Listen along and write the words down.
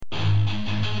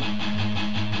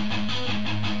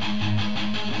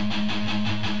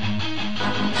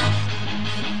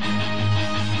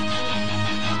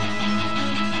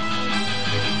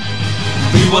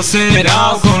Vivo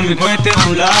acelerado con mi cohete a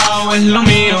un lado, es lo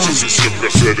mío. Sí, siempre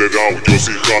acelerado, yo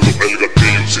sí jalo el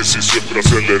gatillo. Sí, siempre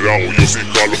acelerado, yo sí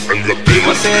jalo el gatillo.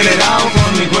 Vivo acelerado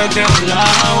con mi cohete a un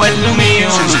lado, es lo mío.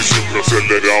 Sí, siempre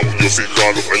acelerado, yo sí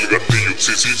jalo el gatillo.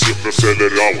 Sí, siempre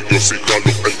acelerado, yo sí jalo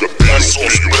el gatillo.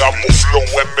 Esos Bravo flow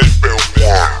MP1.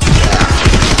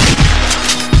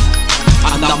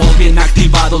 Andamos bien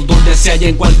activados donde se halla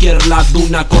en cualquier lado.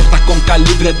 Una corta con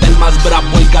calibre del más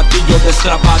bravo, el gatillo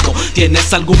destrabado.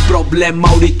 ¿Tienes algún problema?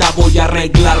 Ahorita voy a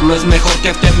arreglarlo. Es mejor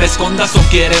que te me escondas o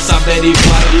quieres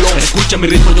averiguarlo. Escucha mi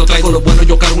ritmo, yo traigo lo bueno.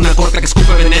 Yo cargo una corta que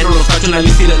escupe veneno. Los cacho en la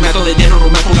lista y les meto de lleno. No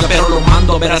me ponga pero lo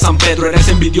mando a ver a San Pedro. Eres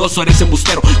envidioso, eres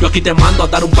embustero. Yo aquí te mando a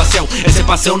dar un paseo. Ese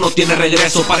paseo no tiene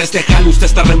regreso. Para este jale usted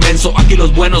está remenso. Aquí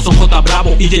los buenos son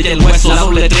J.Bravo y J.J. el Huesos. La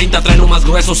doble 30 trae lo más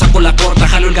grueso. Saco la corta,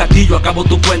 jalo el gatillo, acabo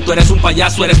tu cuento. Eres un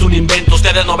payaso, eres un invento.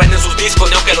 Ustedes no venden sus discos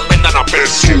ni aunque los vendan a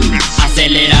peso.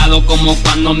 Acelerado como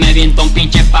cuando me viento un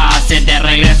pinche pase. De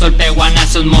regreso el peguán a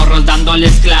sus morros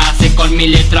dándoles clase. Con mi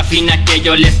letra fina que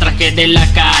yo les traje de la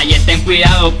calle. Ten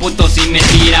cuidado puto si me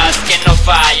tiras que no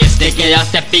falles. Te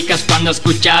quedaste picas cuando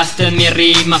escuchaste mis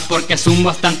rimas. Porque zumbo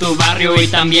hasta en tu barrio y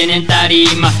también en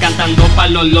tarimas. Cantando pa'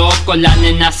 los locos, las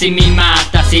nenas y mi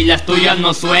mata. Si las tuyas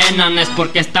no suenan es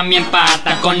porque están bien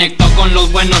pata. Conecto con los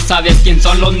buenos, sabes quién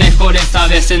son los mejores. A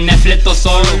veces me fleto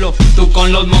solo, tú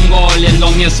con los mongoles. Lo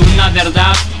mío es una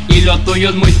verdad y lo tuyo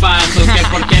es muy falso. Que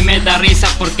porque me da risa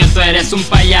porque tú eres un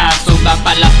payaso. Va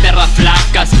pa' las perras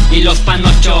flacas y los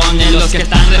panochones. Los que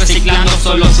están reciclando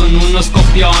solo son unos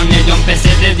copiones. Yo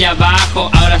empecé desde abajo,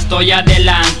 ahora estoy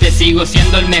adelante. Sigo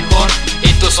siendo el mejor y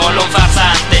tú solo un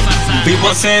farsante. Vivo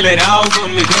acelerado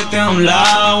con mi cohete a un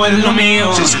lado, es lo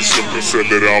mío. Sí, siempre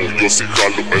acelerado, yo sí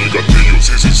jalo el gatillo.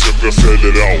 Sí, siempre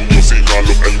acelerado, yo sí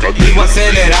jalo el gatillo. Vivo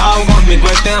acelerado con mi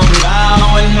cohete a un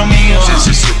lado, es lo mío.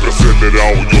 Sí, siempre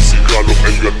acelerado, yo sí jalo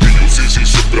el gatillo. Sí,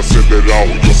 siempre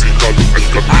acelerado, yo sí jalo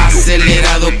el gatillo.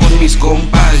 Acelerado con mis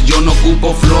compas, yo no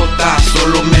ocupo flota,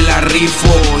 solo me la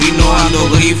rifo y no ando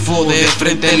grifo. De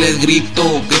frente les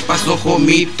grito, ¿qué pasó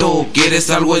jomito? ¿Quieres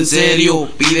algo en serio?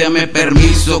 Pídeme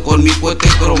permiso. Con mi cohete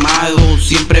cromado,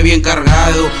 siempre bien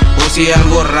cargado, por si hay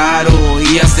algo raro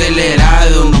y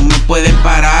acelerado. No me pueden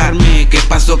pararme, ¿qué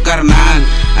pasó carnal?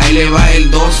 Ahí le va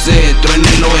el 12,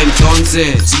 truénelo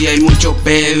entonces. Si hay mucho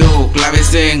pedo,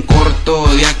 clávese en corto,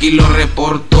 de aquí lo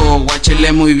reporto.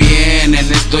 Guáchele muy bien,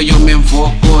 en esto yo me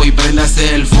enfoco y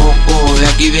préndase el foco. De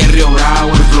aquí de Río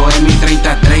Bravo, el flow es mi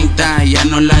 30-30. Ya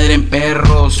no ladren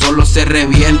perros, solo se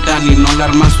revientan y no la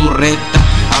arma su reta.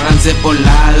 Ábranse por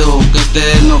lado, que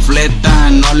ustedes no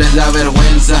fletan, no les da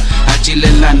vergüenza, a Chile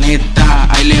es la neta.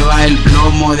 Ahí le va el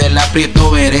plomo del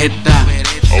aprieto Beretta.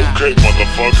 Okay,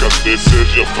 motherfucker, this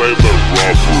is your favorite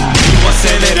rapper. Vivo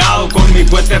acelerado con mi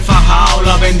cohete fajado.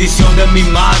 La bendición de mi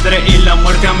madre y la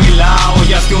muerte a mi lado.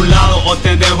 Ya hacia un lado o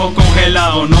te dejo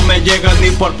congelado. No me llegas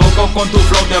ni por poco con tu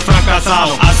flow de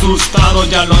fracasado. Asustado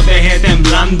ya lo dejé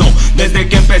temblando. Desde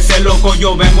que empecé loco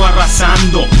yo vengo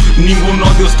arrasando. Ninguno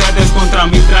de ustedes contra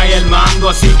mí trae el mando.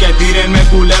 Así que tírenme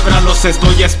culebra, los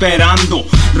estoy esperando.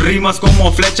 Rimas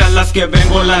como flechas las que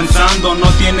vengo lanzando. No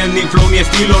tienen ni flow ni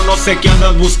estilo, no sé qué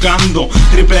andas buscando.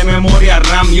 Triple memoria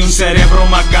RAM y un cerebro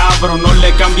macabro. No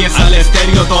le cambies al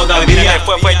estéreo todavía.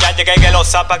 Fue ya llegué que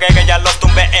los apagué, que ya los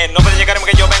tumbé. No puede llegarme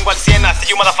que yo vengo al 100. Así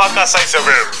you motherfuckers, ahí se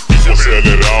ve. Vivo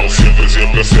acelerado,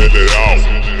 siempre acelerado.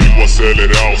 Vivo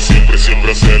acelerado,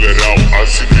 siempre acelerado.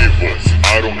 Así vivo,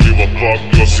 I don't give a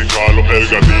fuck, yo sí jalo el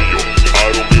gatillo.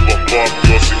 I don't give a fuck,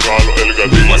 yo sí jalo el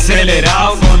gatillo. Vivo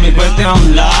acelerado con mi cohete a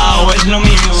un lado, es lo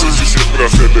mío. Sí, siempre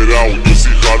acelerado, yo sí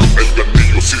jalo el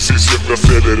gatillo. Sí, siempre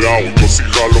acelerado, yo sí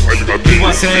jalo el gatillo. Vivo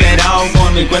acelerado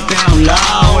con mi cohete a un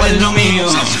lado, es lo mío.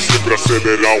 Sí, siempre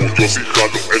acelerado, yo sí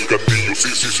jalo el gatillo. Sí,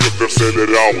 siempre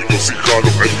acelerado, yo sí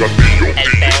jalo el gatillo.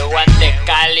 El peguán de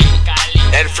Cali,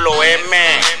 El flow M,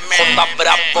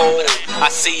 J.Bravo,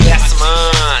 así es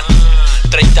man.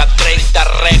 30-30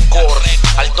 récord,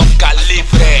 alto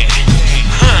calibre.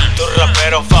 Tu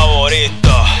rapero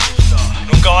favorito.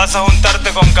 Nunca vas a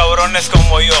juntarte con cabrones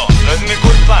como yo. No es mi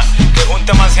culpa que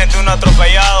junte más gente un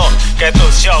atropellado que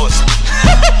tus shows.